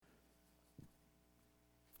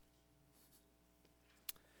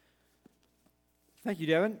Thank you,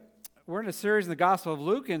 Devin. We're in a series in the Gospel of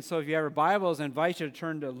Luke, and so if you have your Bibles, I invite you to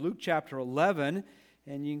turn to Luke chapter 11,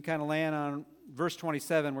 and you can kind of land on verse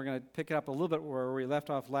 27. We're going to pick it up a little bit where we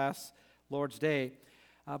left off last Lord's Day.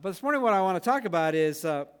 But this morning what I want to talk about is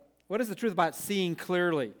what is the truth about seeing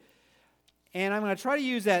clearly? And I'm going to try to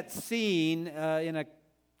use that seeing in a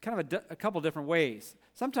kind of a couple different ways.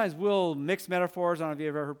 Sometimes we'll mix metaphors. I don't know if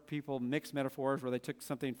you've ever heard people mix metaphors where they took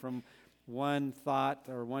something from one thought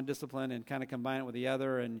or one discipline and kind of combine it with the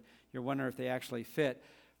other, and you're wondering if they actually fit.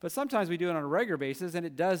 But sometimes we do it on a regular basis, and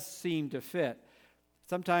it does seem to fit.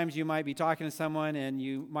 Sometimes you might be talking to someone, and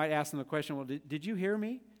you might ask them the question, well, did you hear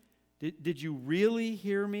me? Did you really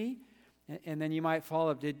hear me? And then you might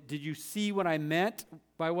follow up, did you see what I meant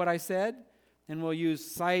by what I said? And we'll use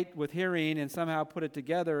sight with hearing and somehow put it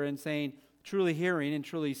together and saying truly hearing and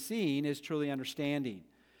truly seeing is truly understanding.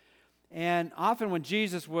 And often when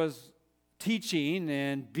Jesus was teaching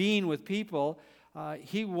and being with people,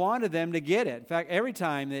 he wanted them to get it. In fact, every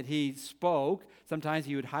time that he spoke, sometimes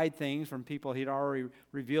he would hide things from people he'd already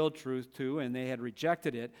revealed truth to, and they had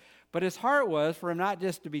rejected it. But his heart was for him not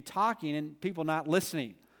just to be talking and people not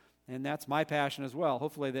listening. And that's my passion as well.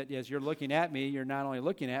 Hopefully that as you're looking at me, you're not only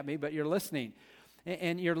looking at me, but you're listening.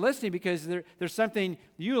 And you're listening because there's something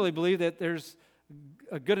you really believe that there's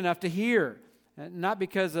good enough to hear. Not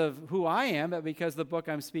because of who I am, but because of the book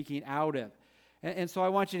I'm speaking out of. And so I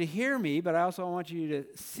want you to hear me, but I also want you to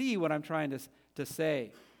see what I'm trying to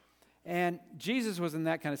say. And Jesus was in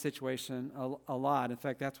that kind of situation a lot. In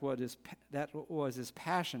fact, that was his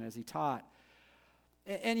passion as he taught.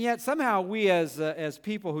 And yet somehow we as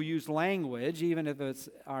people who use language, even if it's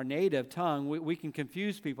our native tongue, we can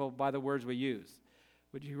confuse people by the words we use.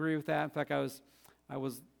 Would you agree with that? In fact, I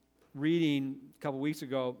was reading a couple weeks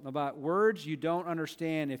ago about words you don't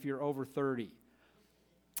understand if you're over 30.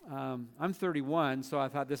 I'm 31, so I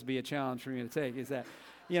thought this would be a challenge for me to take, is that,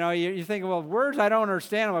 you think, well, words I don't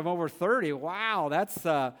understand if I'm over 30. Wow, that's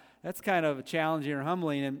kind of challenging or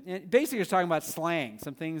humbling. And basically it's talking about slang,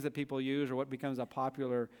 some things that people use or what becomes a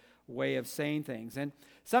popular way of saying things. And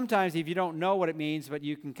sometimes if you don't know what it means, but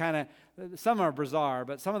you can kind of, some are bizarre,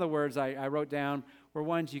 but some of the words I wrote down were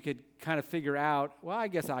ones you could kind of figure out, well, I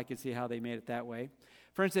guess I could see how they made it that way.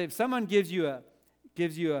 For instance, if someone gives you an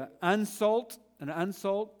insult,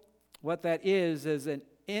 what that is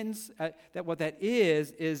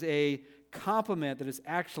a compliment that is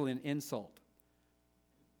actually an insult.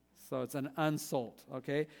 So it's an insult,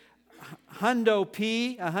 okay? Hundo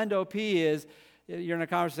P is, you're in a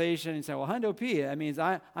conversation and you say, well, hundo P, that means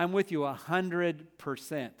I'm with you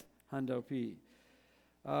 100%, hundo P.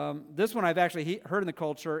 This one I've actually heard in the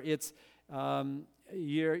culture. It's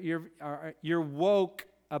you're woke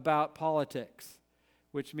about politics,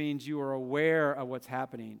 which means you are aware of what's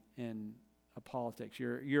happening in politics.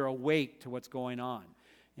 You're awake to what's going on,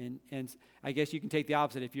 and I guess you can take the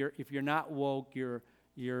opposite. If you're not woke, you're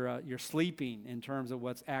sleeping in terms of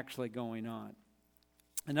what's actually going on.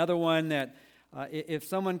 Another one that if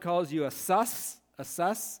someone calls you a sus,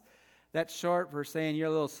 that's short for saying you're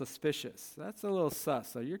a little suspicious. That's a little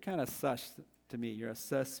sus. So you're kind of sus to me. You're a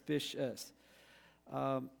suspicious.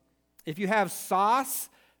 If you have sauce,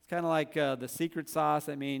 it's kind of like the secret sauce.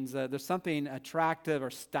 That means there's something attractive or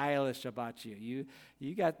stylish about you.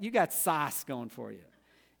 You got sauce going for you.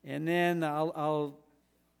 And then I'll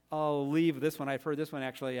leave this one. I've heard this one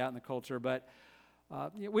actually out in the culture, but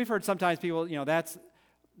we've heard sometimes people,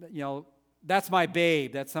 that's my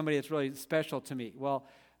babe. That's somebody that's really special to me. Well,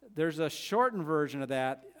 there's a shortened version of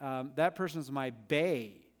that. That person's my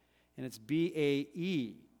bae, and it's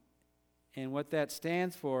BAE. And what that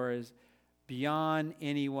stands for is beyond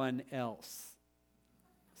anyone else.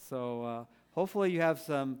 So hopefully you have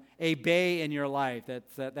a bae in your life.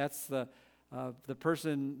 That's the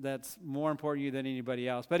person that's more important to you than anybody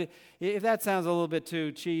else. But if that sounds a little bit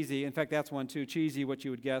too cheesy, in fact, that's one too cheesy. What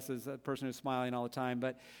you would guess is a person who's smiling all the time.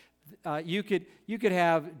 But you could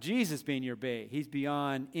have Jesus being your bae. He's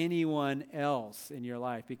beyond anyone else in your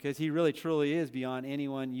life because he really truly is beyond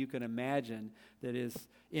anyone you can imagine that is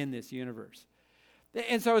in this universe.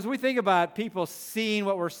 And so as we think about people seeing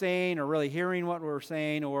what we're saying or really hearing what we're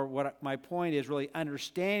saying, or what my point is really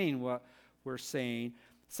understanding what we're saying,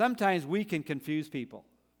 sometimes we can confuse people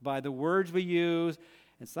by the words we use,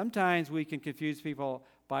 and sometimes we can confuse people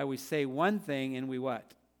by we say one thing and we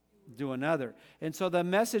what? Do another. And so the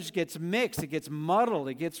message gets mixed, it gets muddled,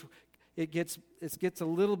 it gets a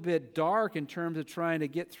little bit dark in terms of trying to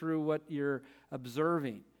get through what you're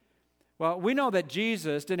observing. Well, we know that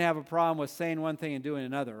Jesus didn't have a problem with saying one thing and doing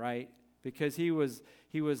another, right? Because he was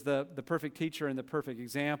the perfect teacher and the perfect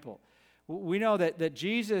example. We know that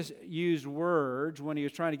Jesus used words when he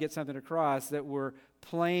was trying to get something across that were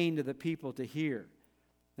plain to the people to hear.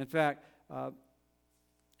 In fact,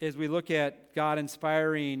 as we look at God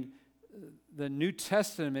inspiring the New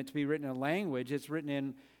Testament to be written in a language, it's written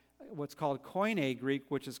in what's called Koine Greek,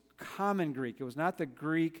 which is common Greek. It was not the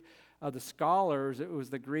Greek of the scholars, it was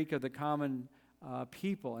the Greek of the common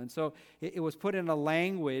people. And so it was put in a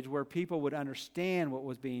language where people would understand what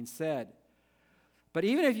was being said. But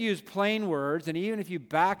even if you use plain words, and even if you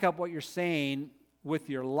back up what you're saying with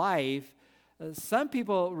your life, some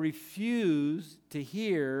people refuse to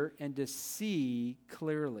hear and to see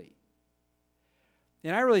clearly.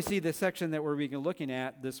 And I really see the section that we're looking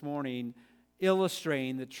at this morning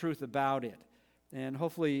illustrating the truth about it. And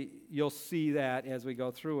hopefully you'll see that as we go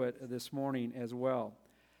through it this morning as well.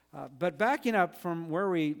 But backing up from where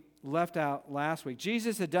we left out last week,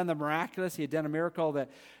 Jesus had done the miraculous. He had done a miracle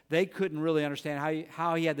that they couldn't really understand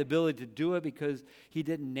how he had the ability to do it because he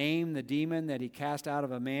didn't name the demon that he cast out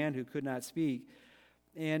of a man who could not speak.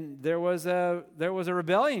 And there was a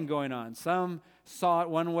rebellion going on. Some saw it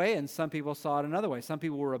one way and some people saw it another way. Some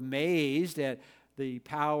people were amazed at the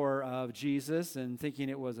power of Jesus and thinking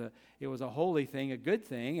it was a holy thing, a good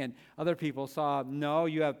thing. And other people saw, no,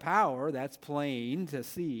 you have power. That's plain to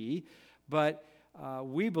see. But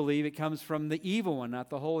we believe it comes from the evil one, not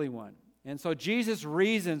the holy one. And so Jesus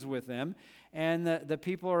reasons with them, and the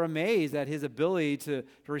people are amazed at his ability to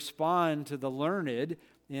respond to the learned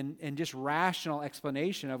in just rational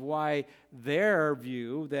explanation of why their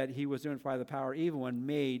view that he was doing it by the power of evil one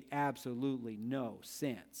made absolutely no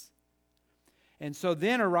sense. And so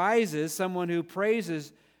then arises someone who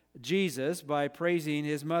praises Jesus by praising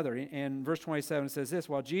his mother. In verse 27 it says this,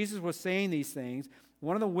 while Jesus was saying these things,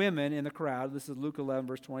 one of the women in the crowd, this is Luke 11,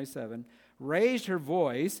 verse 27, raised her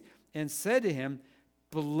voice and said to him,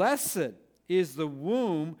 blessed is the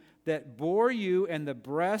womb that bore you and the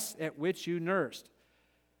breast at which you nursed.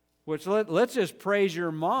 Which let's just praise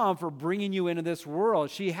your mom for bringing you into this world.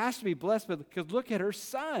 She has to be blessed because look at her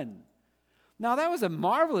son. Now that was a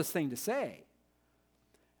marvelous thing to say.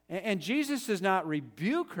 And Jesus does not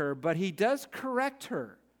rebuke her, but he does correct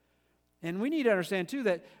her. And we need to understand too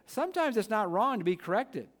that sometimes it's not wrong to be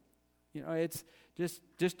corrected. It's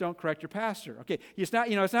just don't correct your pastor. Okay, it's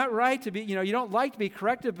not right to be, you don't like to be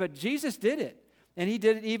corrected, but Jesus did it. And he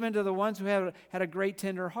did it even to the ones who had a great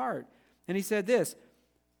tender heart. And he said this,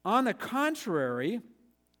 on the contrary,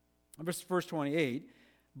 verse 28,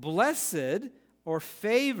 blessed or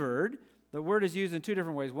favored, the word is used in two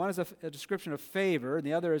different ways. One is a description of favor, and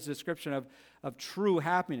the other is a description of true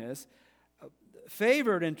happiness.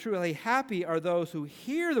 Favored and truly happy are those who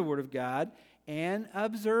hear the word of God and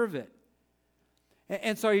observe it.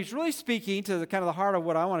 And so he's really speaking to the heart of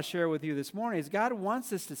what I want to share with you this morning is God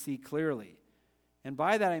wants us to see clearly. And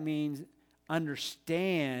by that I mean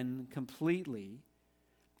understand completely.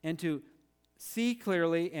 And to see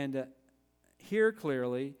clearly and to hear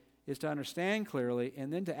clearly is to understand clearly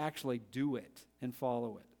and then to actually do it and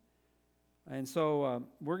follow it. And so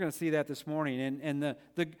we're going to see that this morning. And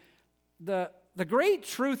the great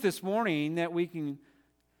truth this morning that we can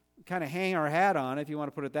kind of hang our hat on, if you want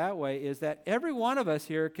to put it that way, is that every one of us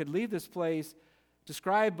here could leave this place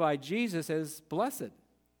described by Jesus as blessed.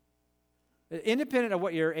 Independent of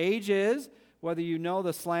what your age is, whether you know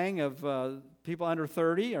the slang of people under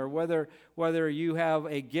 30, or whether you have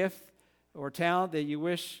a gift or talent that you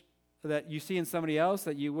wish that you see in somebody else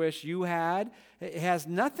that you wish you had, it has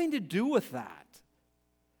nothing to do with that.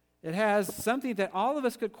 It has something that all of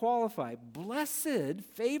us could qualify. Blessed,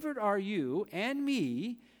 favored are you and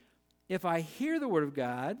me if I hear the word of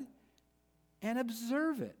God and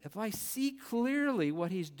observe it. If I see clearly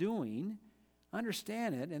what he's doing,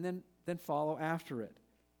 understand it, and then follow after it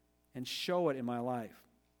and show it in my life.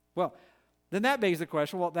 Well, then that begs the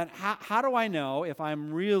question, well, then how do I know if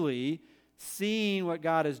I'm really seeing what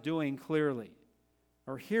God is doing clearly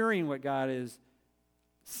or hearing what God is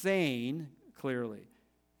saying clearly?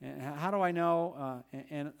 And how do I know?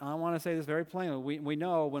 And I want to say this very plainly. We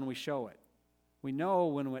know when we show it. We know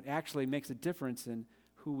when it actually makes a difference in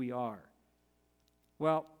who we are.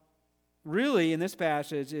 Well, really, in this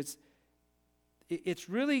passage, it's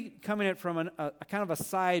really coming at from a kind of a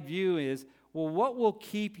side view is, well, what will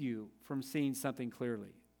keep you from seeing something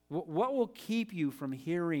clearly? What will keep you from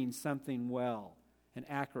hearing something well and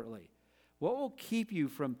accurately? What will keep you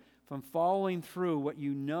from following through what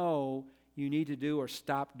you know you need to do or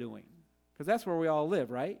stop doing? Because that's where we all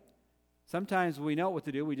live, right? Sometimes we know what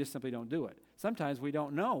to do, we just simply don't do it. Sometimes we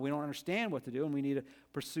don't know, we don't understand what to do, and we need to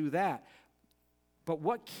pursue that. But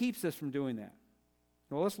what keeps us from doing that?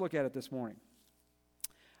 Well, let's look at it this morning.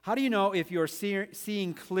 How do you know if you're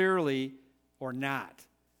seeing clearly or not?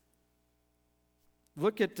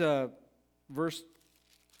 Look at verse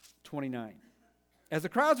 29. As the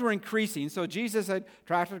crowds were increasing, so Jesus had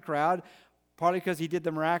attracted a crowd, partly because he did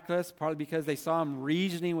the miraculous, partly because they saw him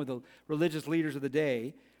reasoning with the religious leaders of the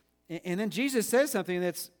day. And then Jesus says something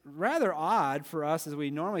that's rather odd for us as we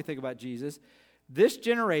normally think about Jesus. This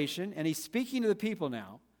generation, and he's speaking to the people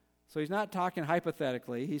now, so he's not talking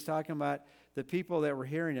hypothetically, he's talking about the people that were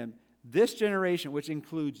hearing him. This generation, which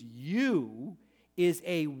includes you, is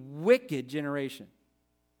a wicked generation.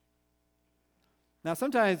 Now,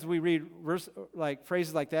 sometimes we read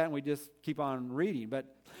phrases like that and we just keep on reading, but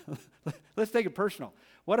let's take it personal.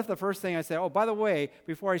 What if the first thing I say, oh, by the way,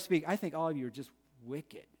 before I speak, I think all of you are just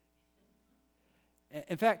wicked.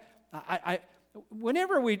 In fact,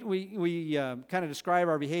 whenever we kind of describe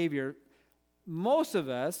our behavior, most of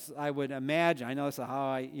us, I would imagine, I know this is how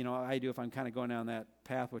I do if I'm kind of going down that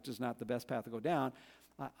path, which is not the best path to go down.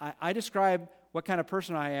 I describe what kind of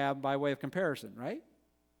person I am by way of comparison, right?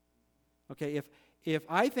 Okay, if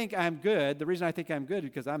I think I'm good, the reason I think I'm good is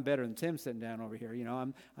because I'm better than Tim sitting down over here.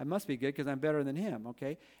 I must be good because I'm better than him.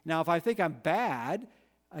 Okay. Now, if I think I'm bad,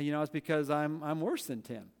 it's because I'm worse than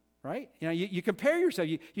Tim, right? You compare yourself.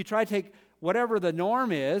 You try to take whatever the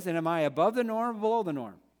norm is, and am I above the norm or below the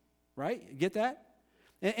norm, right? You get that?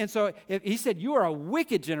 And so if he said you are a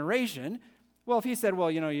wicked generation, well, if he said,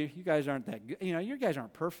 well, you guys aren't that good, you guys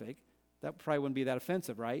aren't perfect, that probably wouldn't be that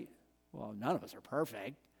offensive, right? Well, none of us are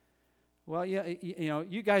perfect. Well, yeah,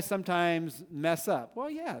 you guys sometimes mess up. Well,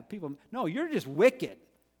 yeah, no, you're just wicked.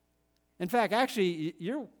 In fact, actually,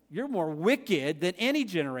 you're more wicked than any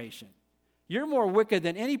generation. You're more wicked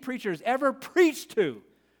than any preacher has ever preached to.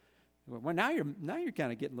 Well, now you're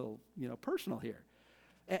kind of getting a little, personal here.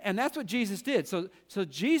 And that's what Jesus did. So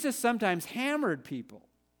Jesus sometimes hammered people.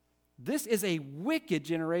 This is a wicked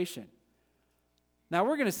generation. Now,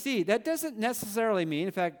 we're going to see, that doesn't necessarily mean,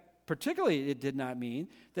 in fact, particularly it did not mean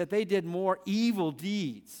that they did more evil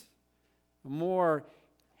deeds, more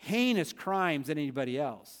heinous crimes than anybody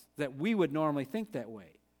else, that we would normally think that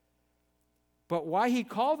way. But why he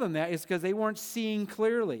called them that is because they weren't seeing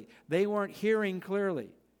clearly. They weren't hearing clearly.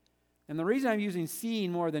 And the reason I'm using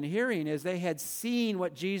seeing more than hearing is they had seen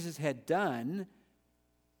what Jesus had done,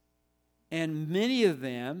 and many of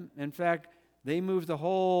them, in fact, they moved the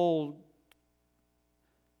whole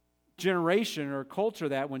generation or culture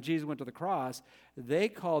that when Jesus went to the cross, they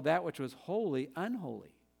called that which was holy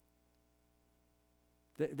unholy.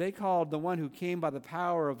 They called the one who came by the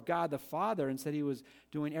power of God the Father and said he was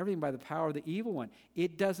doing everything by the power of the evil one.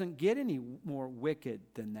 It doesn't get any more wicked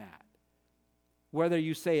than that. Whether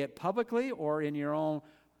you say it publicly or in your own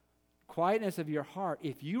quietness of your heart,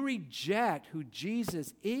 if you reject who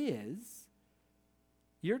Jesus is,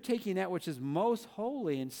 you're taking that which is most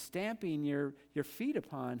holy and stamping your feet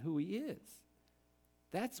upon who he is.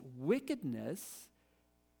 That's wickedness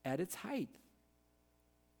at its height.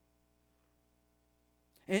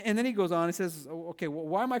 And then he goes on and says, okay, well,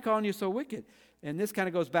 why am I calling you so wicked? And this kind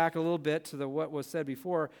of goes back a little bit to what was said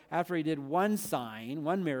before. After he did one sign,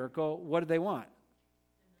 one miracle, what did they want?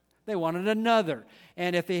 They wanted another.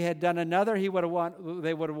 And if he had done another, they would have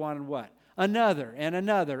wanted what? Another, and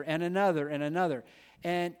another, and another, and another.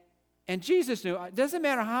 And Jesus knew, it doesn't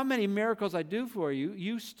matter how many miracles I do for you,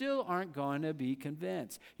 you still aren't going to be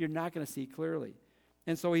convinced. You're not going to see clearly.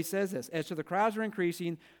 And so he says this, as to the crowds were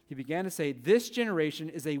increasing, he began to say, this generation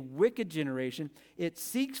is a wicked generation. It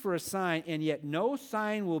seeks for a sign, and yet no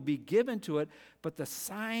sign will be given to it but the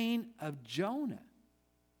sign of Jonah.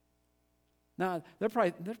 Now, they're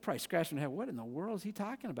probably scratching their head, what in the world is he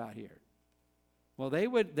talking about here? Well, they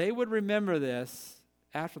would remember this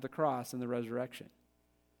after the cross and the resurrection.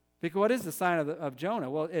 Because what is the sign of Jonah?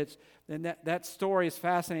 Well, that story is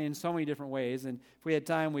fascinating in so many different ways, and if we had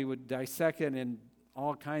time, we would dissect it in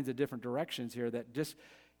all kinds of different directions here that just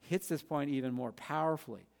hits this point even more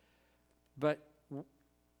powerfully. But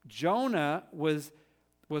Jonah was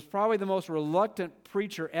probably the most reluctant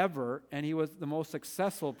preacher ever, and he was the most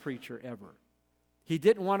successful preacher ever. He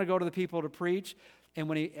didn't want to go to the people to preach, and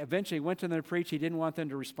when he eventually went to them to preach, he didn't want them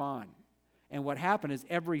to respond. And what happened is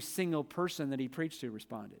every single person that he preached to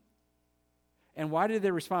responded. And why did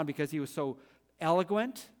they respond? Because he was so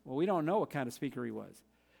eloquent? Well, we don't know what kind of speaker he was.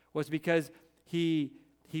 Was because he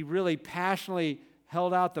really passionately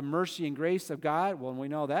held out the mercy and grace of God? Well, we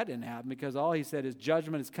know that didn't happen because all he said is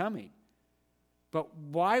judgment is coming. But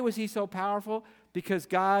why was he so powerful? Because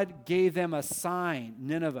God gave them a sign,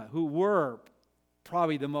 Nineveh, who were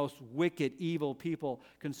probably the most wicked, evil people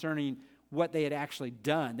concerning what they had actually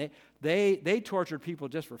done. They tortured people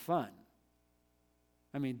just for fun.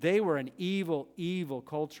 I mean, they were an evil, evil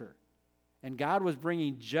culture. And God was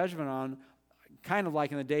bringing judgment on, kind of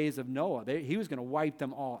like in the days of Noah. He was going to wipe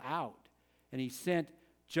them all out. And he sent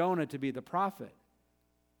Jonah to be the prophet.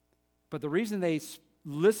 But the reason they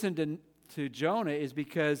listened to Jonah is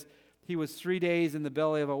because he was 3 days in the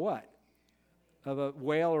belly of a what? Of a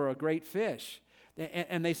whale or a great fish.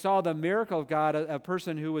 And they saw the miracle of God, a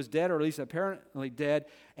person who was dead, or at least apparently dead,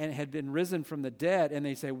 and had been risen from the dead. And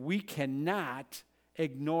they say, we cannot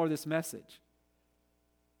ignore this message.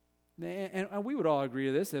 And we would all agree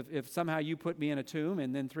to this. If somehow you put me in a tomb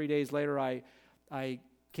and then 3 days later I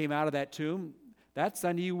came out of that tomb, that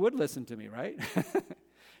Sunday you would listen to me, right?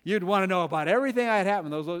 You'd want to know about everything that had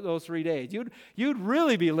happened those 3 days. You'd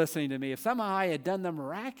really be listening to me if somehow I had done the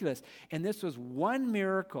miraculous. And this was one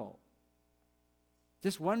miracle.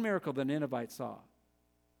 Just one miracle the Ninevites saw.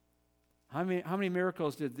 How many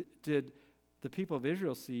miracles did the people of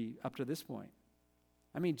Israel see up to this point?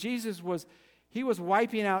 I mean, Jesus was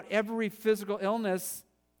wiping out every physical illness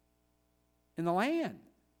in the land.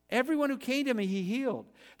 Everyone who came to him, he healed.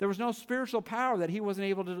 There was no spiritual power that he wasn't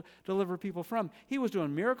able to deliver people from. He was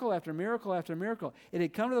doing miracle after miracle after miracle. It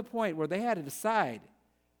had come to the point where they had to decide,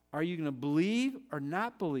 are you going to believe or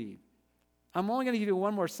not believe? I'm only going to give you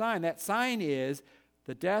one more sign. That sign is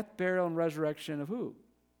the death, burial, and resurrection of who?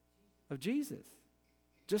 Of Jesus.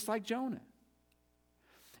 Just like Jonah.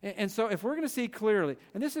 And so if we're going to see clearly,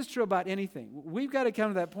 and this is true about anything, we've got to come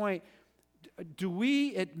to that point. Do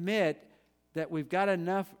we admit that we've got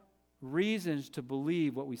enough reasons to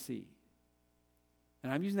believe what we see?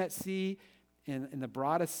 And I'm using that see in the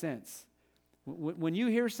broadest sense. When you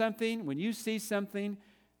hear something, when you see something,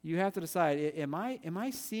 you have to decide, am I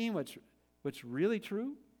seeing what's really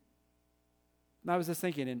true? And I was just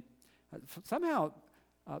thinking, and somehow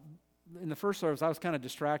in the first service I was kind of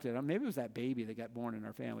distracted. Maybe it was that baby that got born in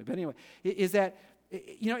our family. But anyway, is that,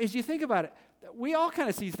 as you think about it, we all kind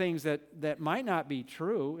of see things that might not be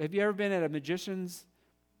true. Have you ever been at a magician's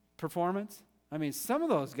performance? I mean, some of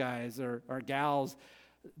those guys or gals,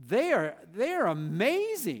 they are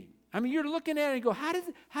amazing. I mean, you're looking at it and go, how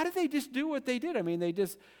did they just do what they did? I mean, they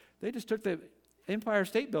just took the Empire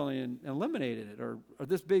State Building and eliminated it, or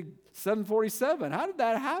this big 747. How did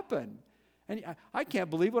that happen? And I can't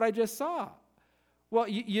believe what I just saw. Well,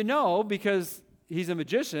 you know, because he's a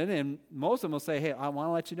magician, and most of them will say, hey, I want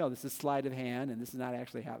to let you know this is sleight of hand, and this is not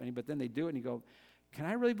actually happening. But then they do it, and you go, can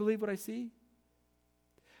I really believe what I see?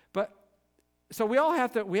 But so we all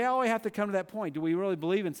have to come to that point. Do we really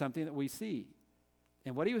believe in something that we see?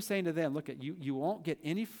 And what he was saying to them, look, you won't get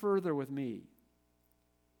any further with me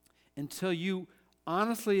until you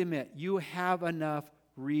honestly admit you have enough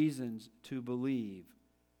reasons to believe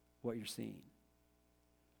what you're seeing.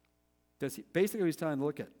 Basically, he's telling them,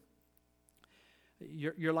 look,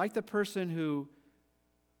 you're like the person who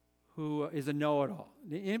is a know-it-all.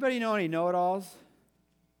 Anybody know any know-it-alls?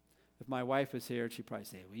 If my wife was here, she'd probably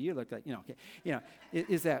say, well, you look like, okay.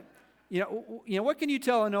 Is that, what can you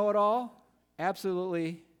tell a know-it-all?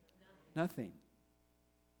 Absolutely nothing.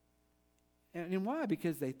 And why?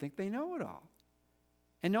 Because they think they know it all.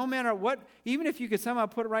 And no matter what, even if you could somehow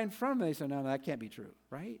put it right in front of them, they say, no, that can't be true,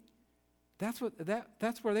 right? That's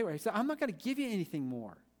where they were. He said, I'm not going to give you anything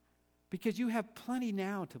more because you have plenty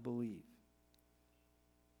now to believe.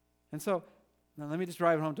 And so, now let me just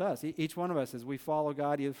drive it home to us. Each one of us, as we follow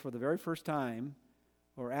God either for the very first time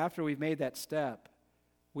or after we've made that step,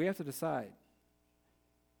 we have to decide,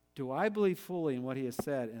 do I believe fully in what he has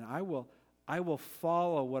said? And I will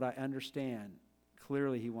follow what I understand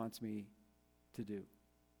clearly he wants me to do.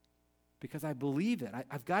 Because I believe it.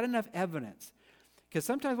 I've got enough evidence. Because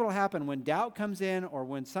sometimes what will happen when doubt comes in, or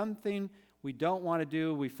when something we don't want to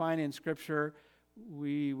do, we find in Scripture,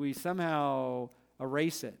 we somehow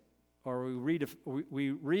erase it, or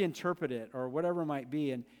we reinterpret it, or whatever it might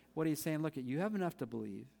be. And what he's saying, look, you have enough to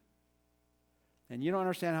believe. And you don't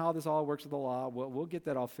understand how this all works with the law. We'll get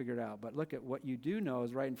that all figured out. But look at what you do know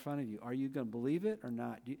is right in front of you. Are you going to believe it or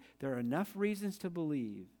not? There are enough reasons to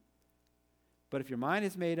believe. But if your mind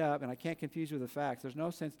is made up, and I can't confuse you with the facts, there's no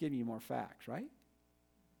sense giving you more facts, right?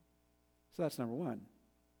 So that's number one.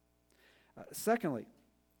 Secondly,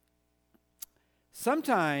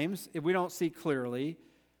 sometimes if we don't see clearly,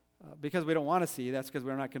 because we don't want to see, that's because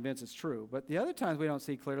we're not convinced it's true. But the other times we don't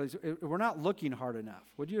see clearly, we're not looking hard enough.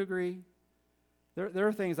 Would you agree? There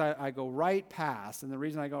are things I go right past, and the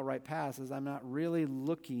reason I go right past is I'm not really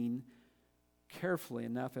looking carefully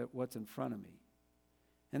enough at what's in front of me.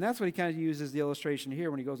 And that's what he kind of uses the illustration here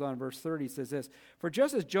when he goes on in verse 30. He says this, for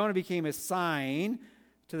just as Jonah became a sign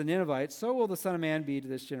to the Ninevites, so will the Son of Man be to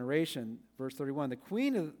this generation. Verse 31, the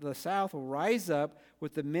queen of the south will rise up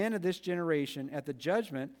with the men of this generation at the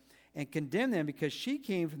judgment and condemn them, because she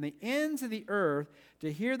came from the ends of the earth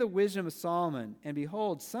to hear the wisdom of Solomon. And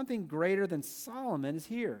behold, something greater than Solomon is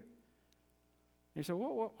here. And you say,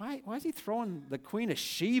 why is he throwing the Queen of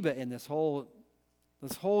Sheba in this whole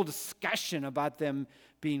discussion about them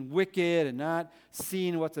being wicked and not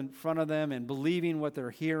seeing what's in front of them and believing what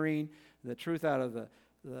they're hearing, the truth out of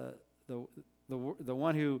the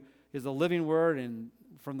one who is the living word, and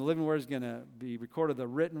from the living word is going to be recorded the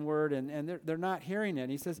written word, and they're not hearing it.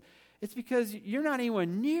 And he says, it's because you're not anywhere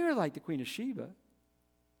near like the Queen of Sheba.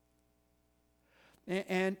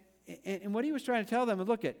 And what he was trying to tell them is,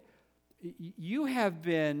 look, you have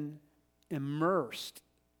been immersed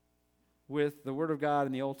with the Word of God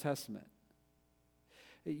in the Old Testament.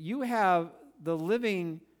 You have the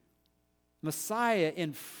living Messiah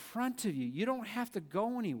in front of you. You don't have to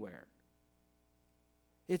go anywhere.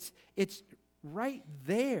 It's right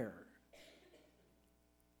there,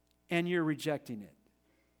 and you're rejecting it.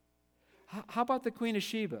 How about the Queen of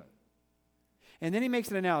Sheba? And then he makes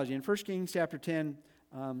an analogy. In 1 Kings chapter 10,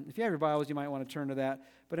 if you have your Bibles, you might want to turn to that.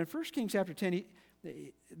 But in 1 Kings chapter 10,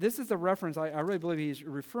 this is the reference I really believe he's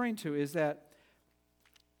referring to, is that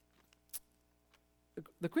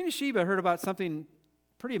the Queen of Sheba heard about something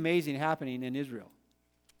pretty amazing happening in Israel.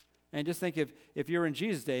 And just think, if you're in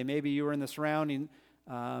Jesus' day, maybe you were in the surrounding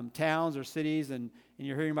towns or cities, and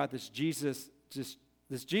you're hearing about this Jesus. And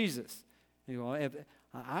you go,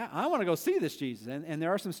 I want to go see this Jesus. And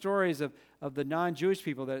there are some stories of the non-Jewish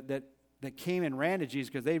people that came and ran to Jesus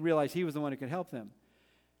because they realized he was the one who could help them.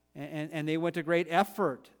 And they went to great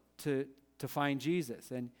effort to find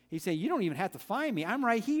Jesus. And he said, you don't even have to find me. I'm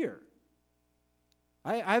right here.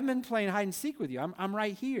 I've been playing hide and seek with you. I'm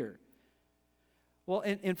right here. Well,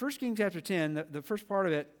 in 1 Kings chapter 10, the first part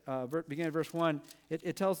of it, beginning at verse 1,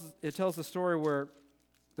 it tells the story where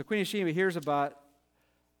the Queen of Sheba hears about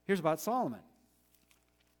Solomon.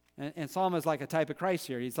 And Solomon is like a type of Christ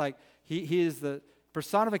here. He's like, he is the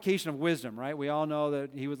personification of wisdom, right? We all know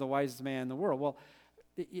that he was the wisest man in the world. Well,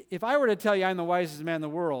 if I were to tell you I'm the wisest man in the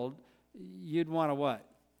world, you'd want to what?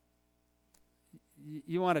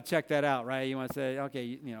 You want to check that out, right? You want to say,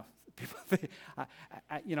 okay, people think,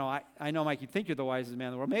 I know, Mike, you think you're the wisest man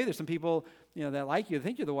in the world. Maybe there's some people, that like you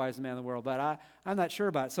think you're the wisest man in the world, but I'm not sure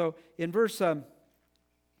about it. So in verse 2,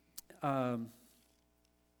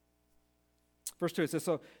 it says,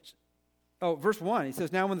 verse 1, he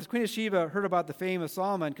says, now when the Queen of Sheba heard about the fame of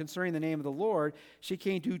Solomon concerning the name of the Lord, she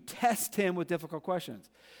came to test him with difficult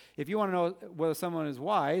questions. If you want to know whether someone is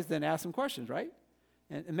wise, then ask them questions, right?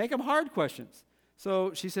 And make them hard questions.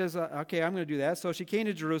 So she says, okay, I'm going to do that. So she came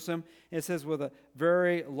to Jerusalem, and it says, with a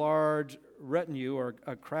very large retinue, or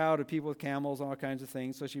a crowd of people with camels and all kinds of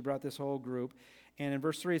things. So she brought this whole group. And in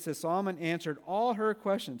verse 3, it says, Solomon answered all her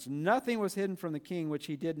questions. Nothing was hidden from the king which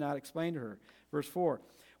he did not explain to her. Verse 4,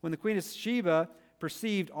 when the Queen of Sheba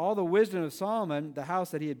perceived all the wisdom of Solomon, the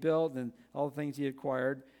house that he had built and all the things he had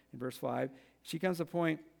acquired, in verse 5, she comes to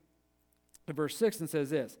point to verse 6 and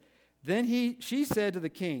says this, then she said to the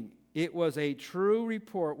king, it was a true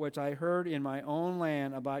report which I heard in my own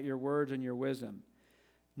land about your words and your wisdom.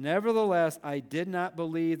 Nevertheless, I did not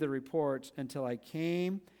believe the reports until I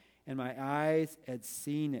came and my eyes had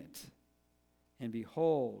seen it. And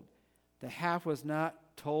behold, the half was not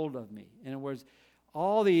told of me. In other words,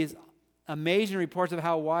 all these amazing reports of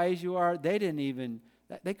how wise you are, they couldn't even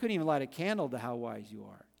light a candle to how wise you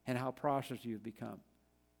are and how prosperous you've become.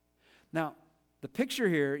 Now, the picture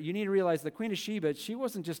here, you need to realize the Queen of Sheba, she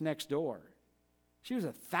wasn't just next door. She was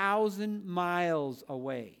 1,000 miles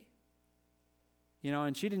away.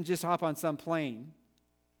 And she didn't just hop on some plane.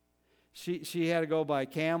 She had to go by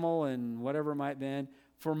camel and whatever it might have been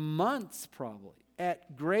for months probably,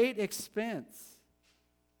 at great expense,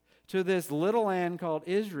 to this little land called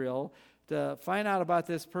Israel to find out about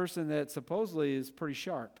this person that supposedly is pretty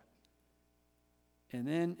sharp.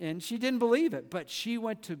 And she didn't believe it, but she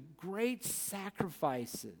went to great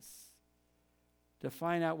sacrifices to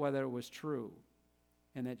find out whether it was true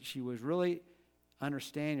and that she was really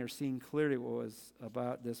understanding or seeing clearly what was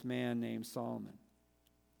about this man named Solomon.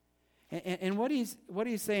 And what he's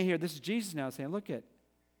saying here, this is Jesus now saying, look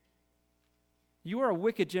you are a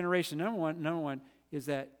wicked generation. Number one is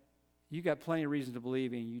that you got plenty of reason to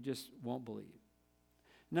believe and you just won't believe.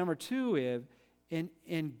 Number two is,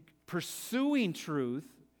 in pursuing truth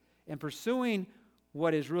and pursuing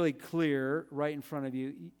what is really clear right in front of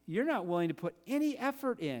you, you're not willing to put any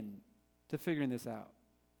effort in to figuring this out.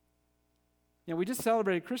 We just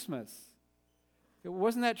celebrated Christmas.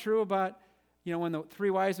 Wasn't that true about, when the three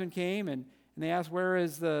wise men came and And they asked, where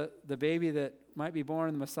is the baby that might be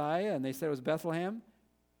born, the Messiah? And they said it was Bethlehem.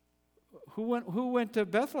 Who went to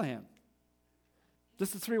Bethlehem?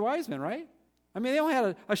 Just the 3 wise men, right? I mean, they only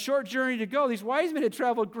had a short journey to go. These wise men had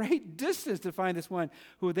traveled great distance to find this one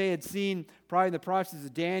who they had seen probably in the prophecies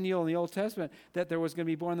of Daniel in the Old Testament, that there was going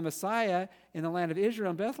to be born the Messiah in the land of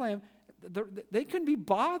Israel in Bethlehem. They couldn't be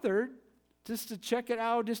bothered just to check it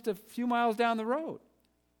out just a few miles down the road.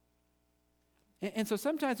 And so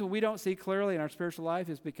sometimes when we don't see clearly in our spiritual life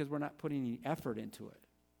is because we're not putting any effort into it.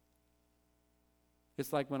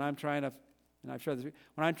 It's like when I'm trying to, and I've shared this,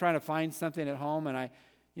 when I'm trying to find something at home and I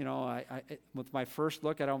with my first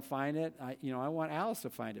look I don't find it, I want Alice to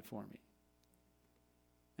find it for me.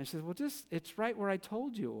 And she says, well, it's right where I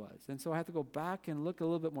told you it was. And so I have to go back and look a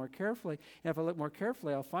little bit more carefully. And if I look more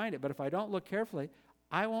carefully, I'll find it. But if I don't look carefully,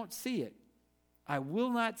 I won't see it. I will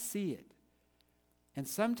not see it. And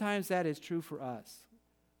sometimes that is true for us.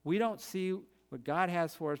 We don't see what God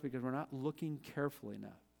has for us because we're not looking carefully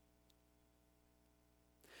enough.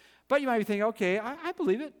 But you might be thinking, okay, I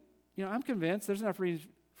believe it. I'm convinced. There's enough reason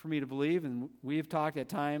for me to believe. And we've talked at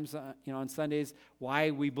times, on Sundays, why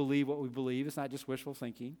we believe what we believe. It's not just wishful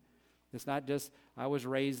thinking. It's not just, I was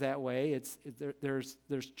raised that way. There's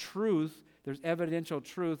truth. There's evidential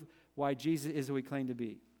truth why Jesus is who he claimed to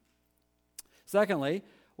be. Secondly,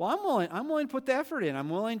 well, I'm willing to put the effort in. I'm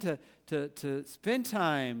willing to spend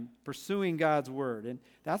time pursuing God's word. And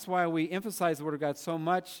that's why we emphasize the word of God so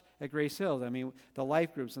much at Grace Hills. I mean, the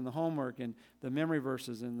life groups and the homework and the memory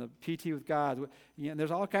verses and the PT with God. There's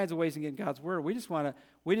all kinds of ways to get in God's word. We just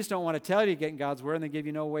don't want to tell you to get in God's word and then give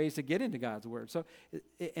you no ways to get into God's word. So,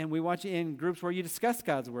 and we want you in groups where you discuss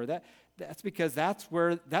God's word. That's because that's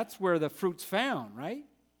where the fruit's found, right?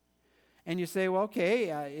 And you say, well, okay,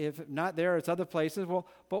 if not there, it's other places. Well,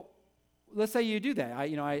 but let's say you do that.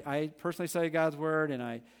 I personally study God's word, and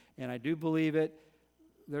I do believe it.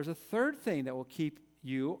 There's a third thing that will keep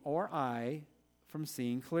you or I from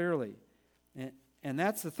seeing clearly, and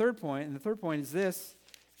that's the third point. And the third point is this: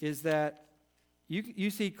 is that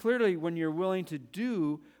you see clearly when you're willing to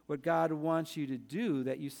do what God wants you to do.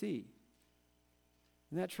 That you see.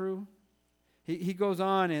 Isn't that true? He goes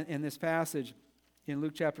on in this passage. In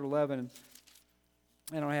Luke chapter 11,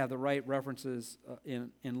 I don't have the right references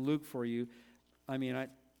in Luke for you. I mean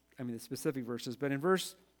the specific verses, but in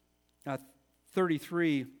verse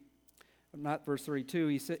 33, not verse 32,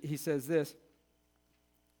 he says this.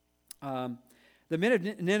 The men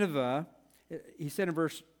of Nineveh, he said in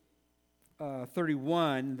verse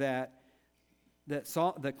 31 that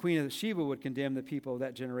the queen of Sheba would condemn the people of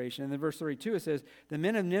that generation. And then verse 32 it says, the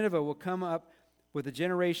men of Nineveh will come up with the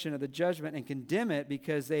generation of the judgment and condemn it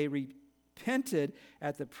because they repented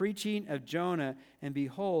at the preaching of Jonah, and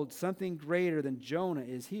behold, something greater than Jonah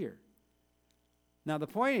is here. Now the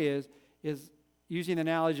point is using the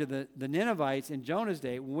analogy of the Ninevites in Jonah's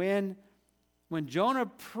day, when Jonah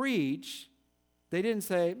preached, they didn't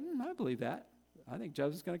say, I believe that. I think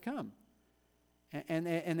judgment's going to come. And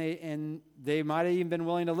they might have even been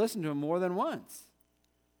willing to listen to him more than once.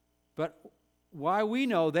 But why we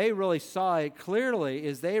know they really saw it clearly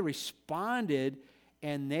is they responded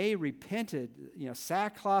and they repented,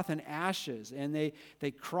 sackcloth and ashes, and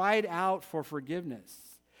they cried out for forgiveness.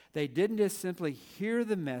 They didn't just simply hear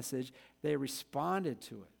the message, they responded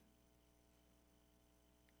to it.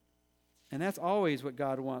 And that's always what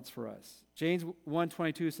God wants for us. James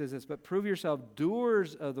 1:22 says this, but prove yourself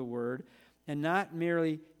doers of the word and not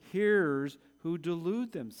merely hearers who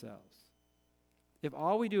delude themselves. If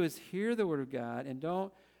all we do is hear the word of God and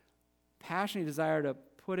don't passionately desire to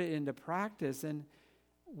put it into practice, then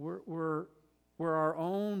we're our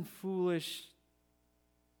own foolish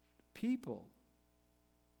people.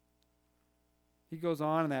 He goes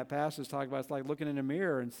on in that passage talking about it's like looking in a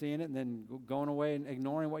mirror and seeing it and then going away and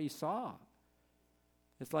ignoring what you saw.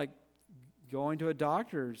 It's like going to a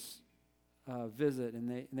doctor's visit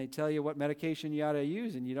and they tell you what medication you ought to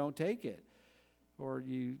use and you don't take it. Or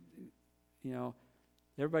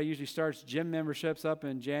everybody usually starts gym memberships up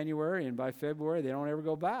in January, and by February, they don't ever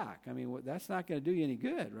go back. I mean, that's not going to do you any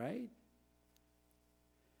good, right?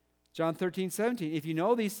 John 13:17, if you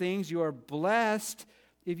know these things, you are blessed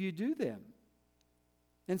if you do them.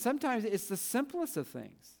 And sometimes it's the simplest of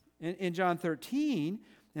things. In John 13,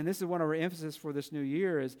 and this is one of our emphasis for this new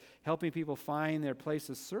year, is helping people find their place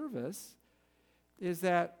of service, is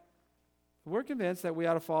that we're convinced that we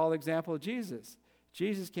ought to follow the example of Jesus.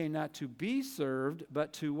 Jesus came not to be served,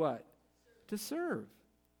 but to what? To serve.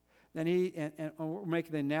 And we're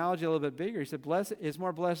making the analogy a little bit bigger. He said, it's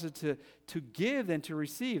more blessed to give than to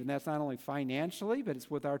receive. And that's not only financially, but it's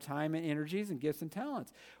with our time and energies and gifts and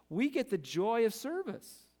talents. We get the joy of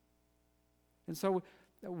service. And so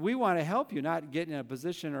we want to help you, not get in a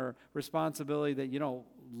position or responsibility that you don't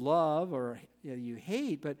love or you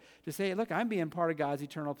hate, but to say, look, I'm being part of God's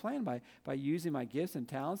eternal plan by using my gifts and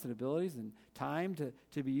talents and abilities and time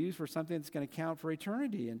to be used for something that's going to count for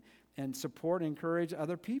eternity and support and encourage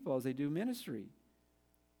other people as they do ministry.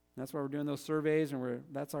 And that's why we're doing those surveys, and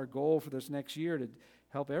that's our goal for this next year, to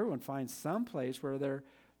help everyone find some place where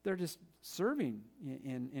they're just serving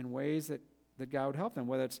in ways that God would help them,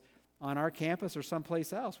 whether it's on our campus or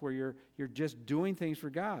someplace else where you're just doing things for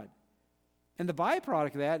God. And the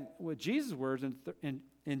byproduct of that, with Jesus' words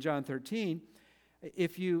in John 13,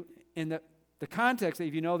 if you, in the context that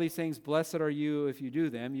if you know these things, blessed are you if you do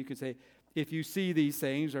them. You could say, if you see these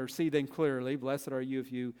things or see them clearly, blessed are you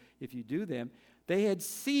if you do them. They had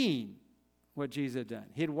seen what Jesus had done.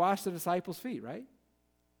 He had washed the disciples' feet, right?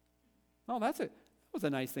 Oh, that was a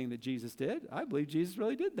nice thing that Jesus did. I believe Jesus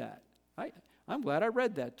really did that. I'm glad I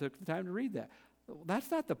read that, took the time to read that.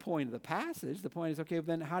 That's not the point of the passage. The point is, okay,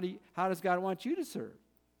 then how does God want you to serve?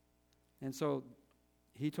 And so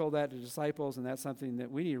he told that to disciples, and that's something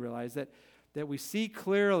that we need to realize, that we see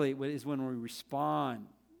clearly is when we respond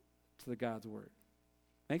to the God's word.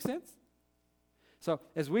 Make sense? So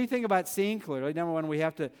as we think about seeing clearly, number one, we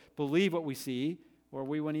have to believe what we see, or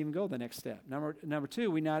we wouldn't even go the next step. Number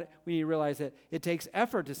two, we need to realize that it takes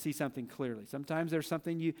effort to see something clearly. Sometimes there's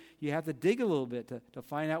something you have to dig a little bit to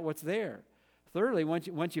find out what's there. Thirdly,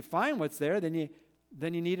 once you find what's there, then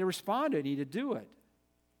you need to respond to it, you need to do it.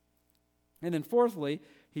 And then fourthly,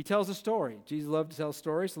 he tells a story. Jesus loved to tell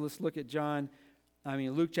stories, so let's look at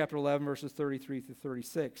Luke chapter 11, verses 33 through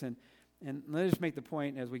 36. And let me just make the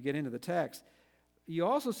point as we get into the text. You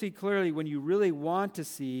also see clearly when you really want to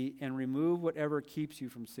see and remove whatever keeps you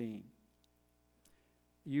from seeing.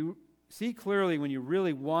 You see clearly when you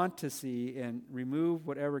really want to see and remove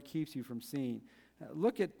whatever keeps you from seeing.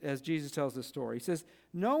 Look at, as Jesus tells the story. He says,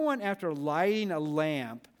 no one after lighting a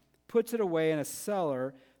lamp puts it away in a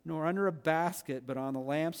cellar, nor under a basket, but on the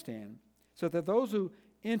lampstand, so that those who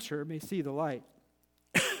enter may see the light.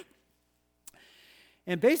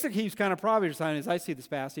 And basically, he's kind of prophesying, as I see this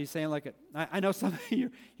passage, he's saying, like, I know some of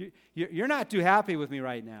you're not too happy with me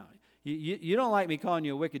right now. You don't like me calling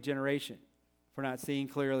you a wicked generation for not seeing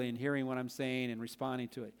clearly and hearing what I'm saying and responding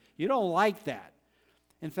to it. You don't like that.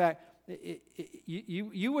 In fact,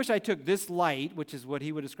 you wish I took this light, which is what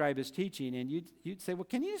he would describe as teaching, and you'd say, well,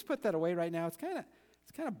 can you just put that away right now? It's kind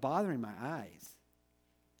of bothering my eyes.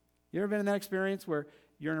 You ever been in that experience where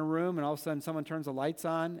you're in a room and all of a sudden someone turns the lights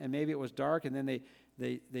on and maybe it was dark and then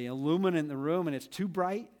they illuminate the room and it's too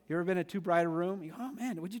bright? You ever been in a too bright a room? You go, oh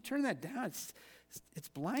man, would you turn that down? It's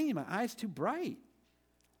blinding my eyes, too bright.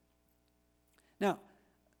 Now,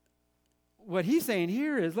 what he's saying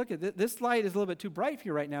here is, look, this light is a little bit too bright for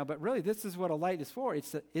you right now, but really this is what a light is for.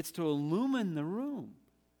 It's to illumine the room.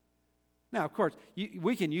 Now, of course,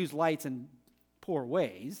 we can use lights in poor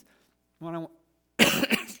ways.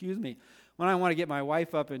 Excuse me. When I want to get my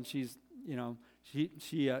wife up and she's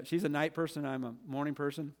a night person, I'm a morning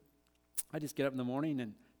person, I just get up in the morning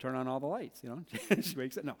and turn on all the lights, She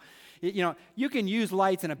wakes up. No. You can use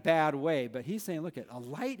lights in a bad way, but he's saying, look, a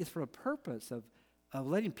light is for a purpose of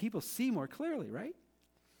letting people see more clearly, right?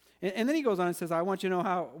 And then he goes on and says, I want you to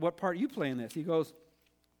know what part you play in this. He goes,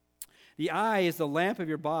 the eye is the lamp of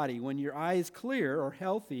your body. When your eye is clear or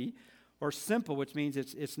healthy or simple, which means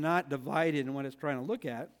it's not divided in what it's trying to look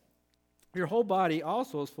at, your whole body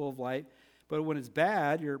also is full of light, but when it's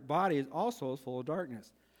bad, your body is also full of darkness.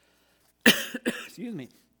 Excuse me.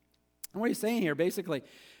 And what he's saying here, basically,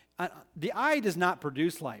 the eye does not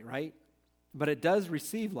produce light, right? But it does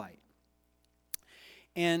receive light.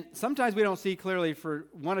 And sometimes we don't see clearly for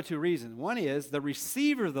one or two reasons. One is the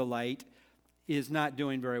receiver of the light is not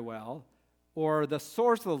doing very well, or the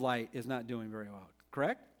source of the light is not doing very well,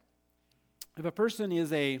 correct? If a person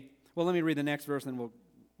is well, let me read the next verse and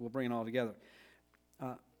we'll bring it all together.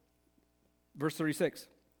 Verse 36,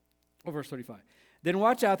 verse 35. Then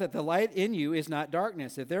watch out that the light in you is not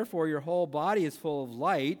darkness. If therefore your whole body is full of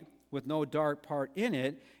light, with no dark part in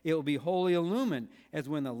it, it will be wholly illumined, as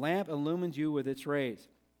when the lamp illumines you with its rays.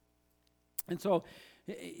 And so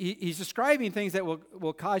he's describing things that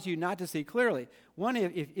will cause you not to see clearly. One,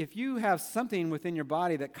 if you have something within your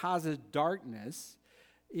body that causes darkness,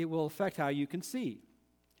 it will affect how you can see.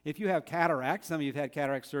 If you have cataract, some of you have had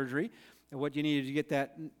cataract surgery, and what you need is to get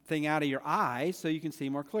that thing out of your eye so you can see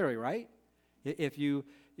more clearly, right? If you've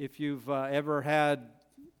ever had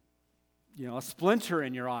a splinter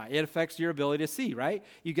in your eye, it affects your ability to see, right?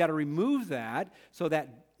 You got to remove that so that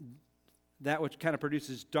which kind of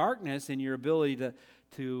produces darkness in your ability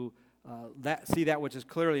to see that which is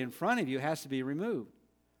clearly in front of you has to be removed.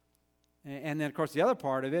 And then, of course, the other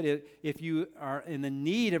part of it is if you are in the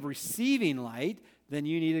need of receiving light, then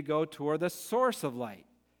you need to go toward the source of light.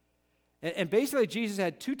 And basically, Jesus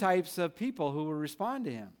had two types of people who would respond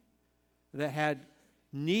to him that had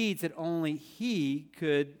needs that only he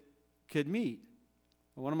could meet.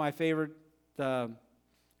 One of my favorite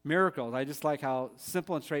miracles, I just like how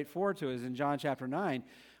simple and straightforward to it, is in John chapter 9,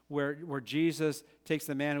 where Jesus takes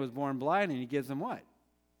the man who was born blind and he gives him what?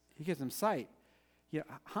 He gives him sight. You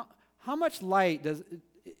know, how much light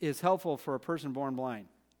is helpful for a person born blind?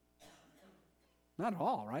 Not at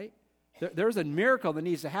all, right? There's a miracle that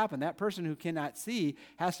needs to happen. That person who cannot see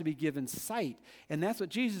has to be given sight. And that's what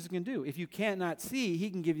Jesus can do. If you cannot see,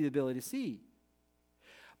 he can give you the ability to see.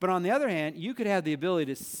 But on the other hand, you could have the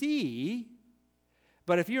ability to see,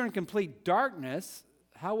 but if you're in complete darkness,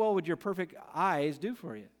 how well would your perfect eyes do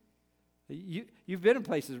for you? You've been in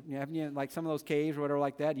places, haven't you, like some of those caves or whatever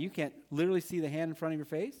like that, and you can't literally see the hand in front of your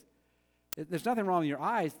face? There's nothing wrong with your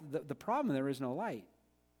eyes. The problem, there is no light.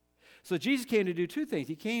 So Jesus came to do two things.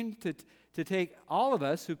 He came to take all of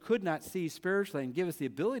us who could not see spiritually and give us the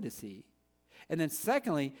ability to see. And then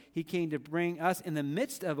secondly, he came to bring us in the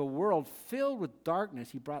midst of a world filled with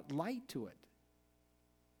darkness. He brought light to it.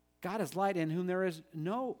 God is light in whom there is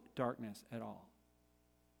no darkness at all.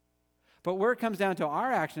 But where it comes down to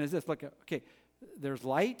our action is this. Look, okay, there's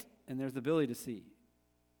light and there's the ability to see.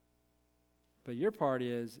 But your part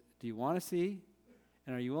is, do you want to see?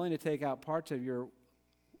 And are you willing to take out parts of your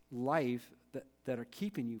life that are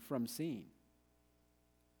keeping you from seeing?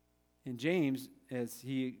 In James, as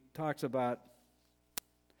he talks about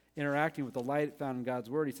interacting with the light found in God's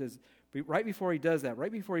word, he says, right before he does that,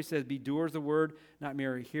 right before he says, be doers of the word, not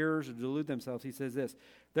mere hearers who delude themselves, he says this,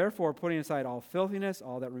 therefore, putting aside all filthiness,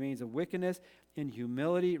 all that remains of wickedness, in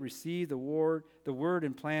humility receive the word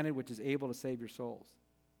implanted, which is able to save your souls.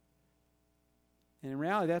 And in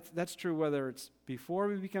reality, that's true whether it's before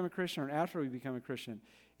we become a Christian or after we become a Christian.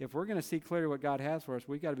 If we're going to see clearly what God has for us,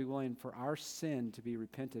 we've got to be willing for our sin to be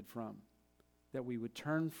repented from, that we would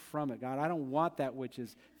turn from it. God, I don't want that which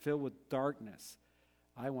is filled with darkness.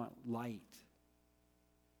 I want light.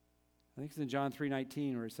 I think it's in John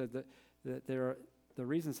 3:19 where it said that the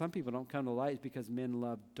reason some people don't come to light is because men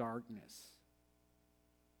love darkness.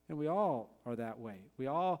 And we all are that way. We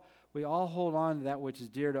all hold on to that which is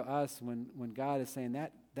dear to us when God is saying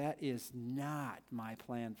that is not my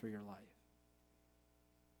plan for your life.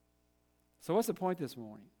 So what's the point this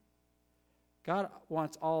morning? God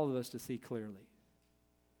wants all of us to see clearly.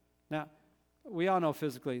 Now, we all know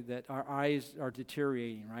physically that our eyes are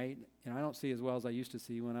deteriorating, right? And I don't see as well as I used to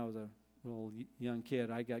see when I was a little young kid.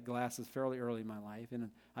 I got glasses fairly early in my life, and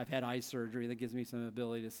I've had eye surgery that gives me some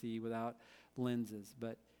ability to see without lenses.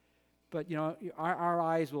 But you know, our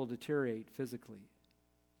eyes will deteriorate physically.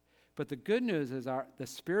 But the good news is the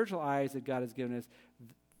spiritual eyes that God has given us,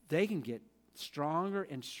 they can get stronger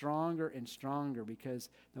and stronger and stronger, because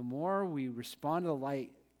the more we respond to the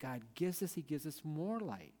light God gives us, he gives us more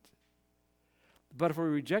light. But if we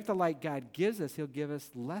reject the light God gives us, he'll give us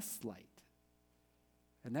less light.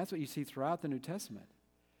 And that's what you see throughout the New Testament.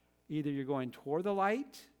 Either you're going toward the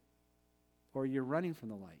light or you're running from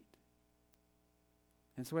the light.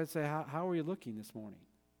 And so I'd say, how are we looking this morning?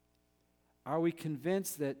 Are we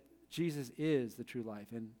convinced that Jesus is the true life?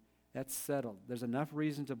 And that's settled. There's enough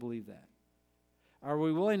reason to believe that. Are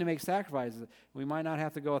we willing to make sacrifices? We might not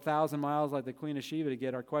have to go 1,000 miles like the Queen of Sheba to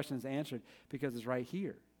get our questions answered because it's right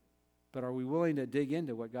here. But are we willing to dig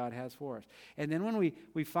into what God has for us? And then when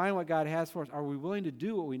we find what God has for us, are we willing to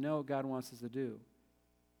do what we know God wants us to do?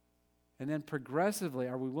 And then progressively,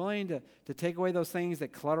 are we willing to take away those things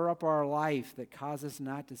that clutter up our life that cause us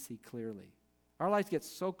not to see clearly? Our lives get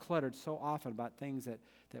so cluttered so often about things that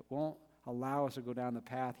won't allow us to go down the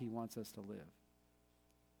path he wants us to live.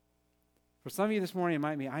 For some of you this morning, it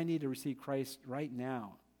might mean I need to receive Christ right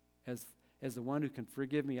now as the one who can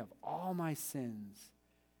forgive me of all my sins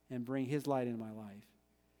and bring his light into my life.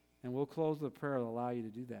 And we'll close with a prayer that will allow you to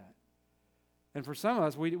do that. And for some of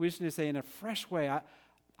us, we just need to say in a fresh way,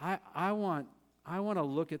 I want to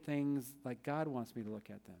look at things like God wants me to look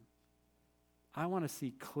at them. I want to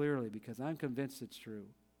see clearly because I'm convinced it's true.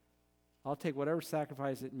 I'll take whatever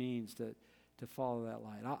sacrifice it means to follow that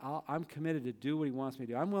light. I'm committed to do what he wants me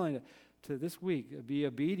to do. I'm willing to this week be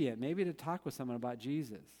obedient, maybe to talk with someone about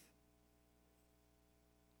Jesus.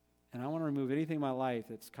 And I want to remove anything in my life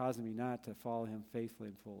that's causing me not to follow him faithfully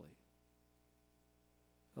and fully.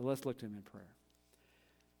 So let's look to him in prayer.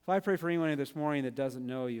 If I pray for anyone here this morning that doesn't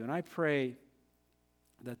know you, and I pray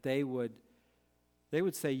that they would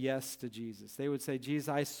say yes to Jesus. They would say, Jesus,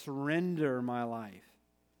 I surrender my life.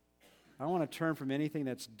 I want to turn from anything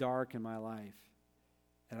that's dark in my life.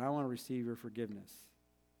 and I want to receive your forgiveness,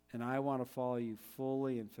 and I want to follow you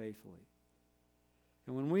fully and faithfully.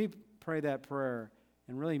 And when we pray that prayer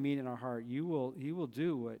and really mean it in our heart, you will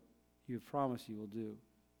do what you've promised you will do.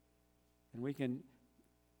 And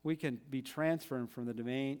we can be transferred from the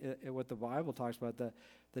domain, what the Bible talks about,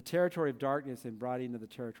 the territory of darkness, and brought into the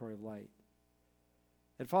territory of light.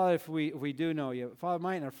 And Father, if we do know you, Father,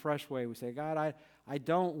 might in a fresh way we say, God, I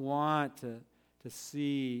don't want to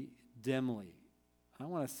see dimly. I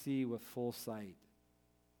want to see with full sight.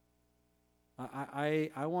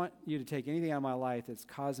 I want you to take anything out of my life that's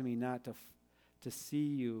causing me not to see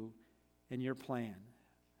you and your plan.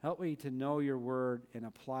 Help me to know your word and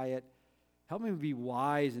apply it. Help me to be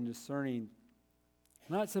wise and discerning,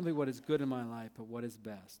 not simply what is good in my life, but what is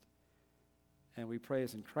best. And we pray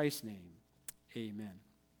this in Christ's name. Amen.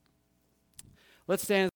 Let's stand.